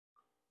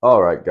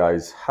Alright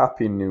guys,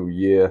 Happy New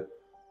Year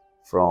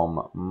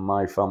from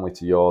my family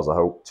to yours. I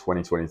hope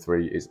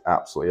 2023 is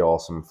absolutely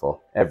awesome for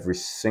every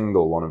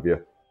single one of you.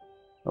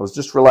 I was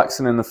just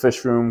relaxing in the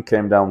fish room,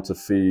 came down to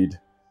feed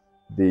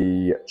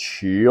the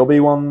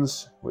chubby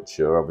ones, which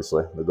are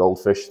obviously the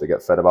goldfish. They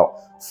get fed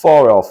about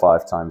 4 or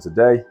 5 times a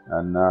day,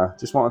 and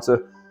just wanted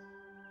to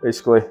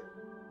basically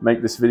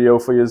make this video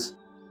for you.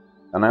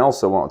 And I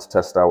also wanted to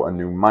test out a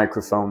new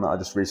microphone that I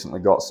just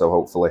recently got, so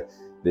hopefully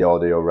the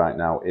audio right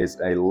now is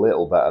a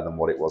little better than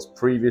what it was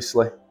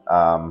previously.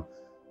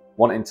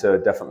 Wanting to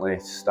definitely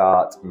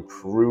start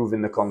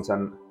improving the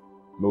content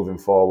moving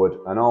forward,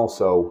 and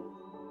also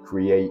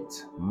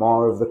create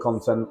more of the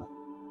content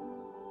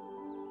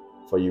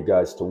for you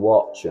guys to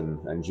watch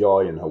and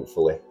enjoy and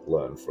hopefully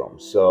learn from.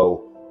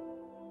 So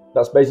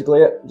that's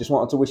basically it. Just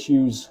wanted to wish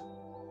you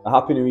a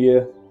happy new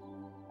year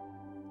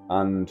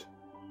and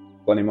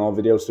plenty more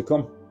videos to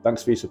come.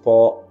 Thanks for your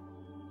support,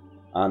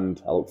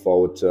 and I look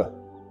forward to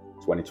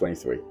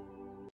 2023.